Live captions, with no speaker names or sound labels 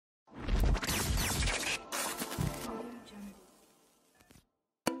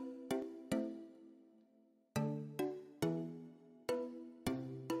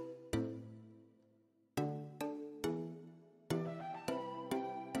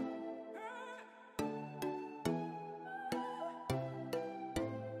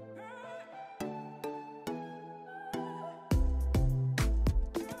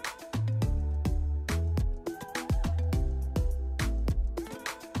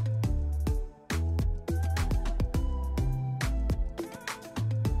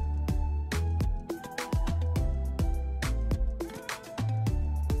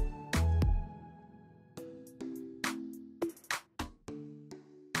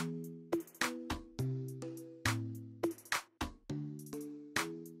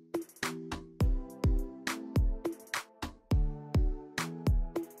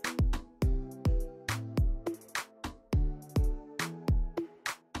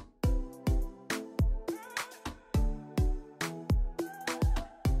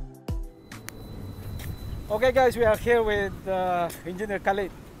Okay guys, we are here with Engineer Khalid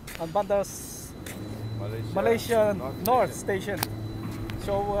on Bandar Malaysia North Station.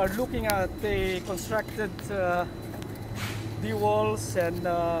 So we are looking at the constructed D-walls, and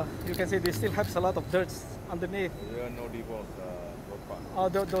you can see they still have a lot of dirt underneath. There are no D-walls, bore piles. Oh,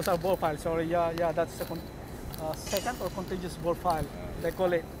 those are bore piles, sorry, yeah, that's the second or continuous bore pile, they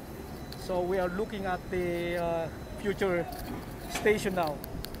call it. So we are looking at the future station now.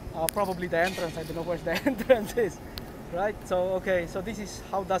 Probably the entrance, I don't know where the entrance is, right? So okay, so this is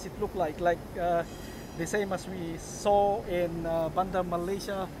how does it look like the same as we saw in Bandar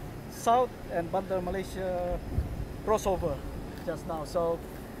Malaysia South and Bandar Malaysia crossover just now. So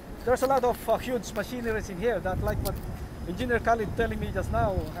there's a lot of huge machineries in here that, like what Engineer Khalid telling me just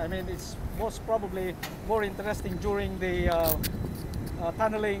now, I mean, it's most probably more interesting during the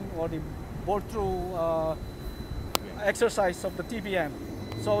tunneling or the bore through exercise of the TBM.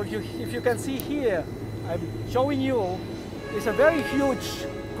 So if you can see here, I'm showing you, it's a very huge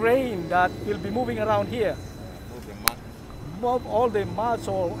crane that will be moving around here. Move the mud. Move all the muds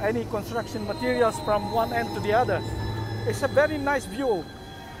or any construction materials from one end to the other. It's a very nice view.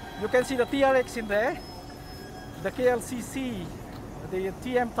 You can see the TRX in there, the KLCC, the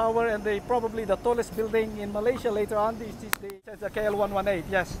TM Tower, and probably the tallest building in Malaysia later on. This is the KL118,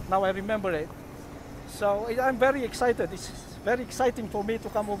 yes, now I remember it. So I'm very excited. It's very exciting for me to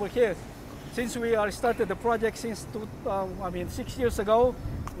come over here. Since we started the project since 6 years ago,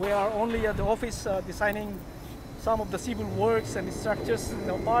 we are only at the office designing some of the civil works and the structures in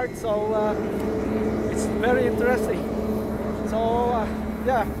the park. So it's very interesting. So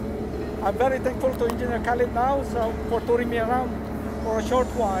yeah, I'm very thankful to Engineer Khalid now for touring me around for a short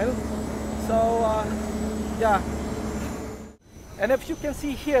while. So yeah, and if you can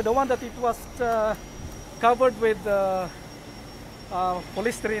see here, the one that it was covered with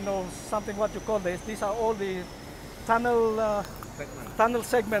polystyrene or something, what you call this. These are all the tunnel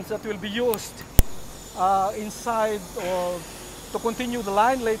segments that will be used inside or to continue the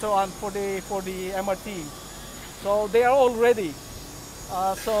line later on for the MRT. So they are all ready.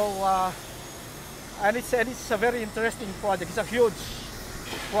 And it's a very interesting project. It's a huge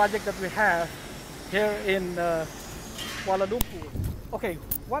project that we have here in Kuala Lumpur. Okay,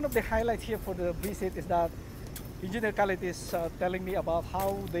 one of the highlights here for the visit is that Engineer Khalid is telling me about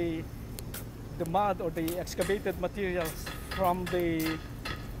how the mud or the excavated materials from the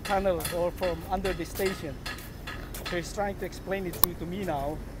tunnel or from under the station. So he's trying to explain it to me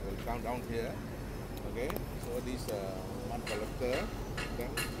now. We'll come down here. Okay, so this mud collector. Okay.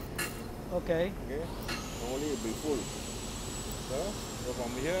 Okay, normally it will be full. So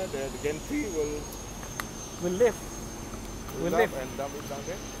from here, the gantry will lift. Will lift and dump it down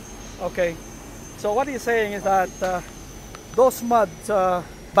there. Okay. So what he's saying is that those mud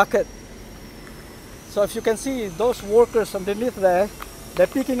bucket. So if you can see those workers underneath there, they're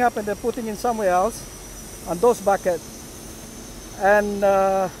picking up and they're putting in somewhere else on those buckets. And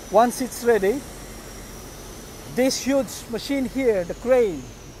once it's ready, this huge machine here, the crane,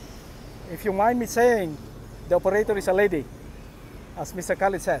 if you mind me saying, the operator is a lady, as Mr.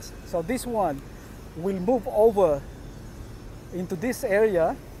 Khalid says. So this one will move over into this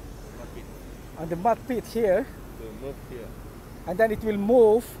area and the mud pit here, and then it will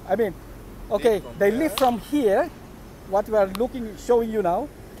move. I mean, okay, they lift from here, what we are showing you now.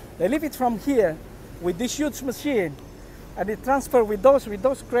 They lift it from here with this huge machine, and it transfer with those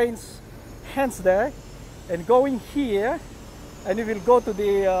cranes hands there, and going here, and it will go to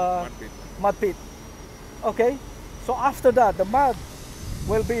the mud pit. Okay, so after that, the mud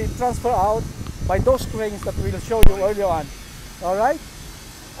will be transferred out by those cranes that we'll show you earlier on. All right.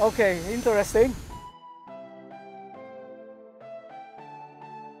 Okay, interesting.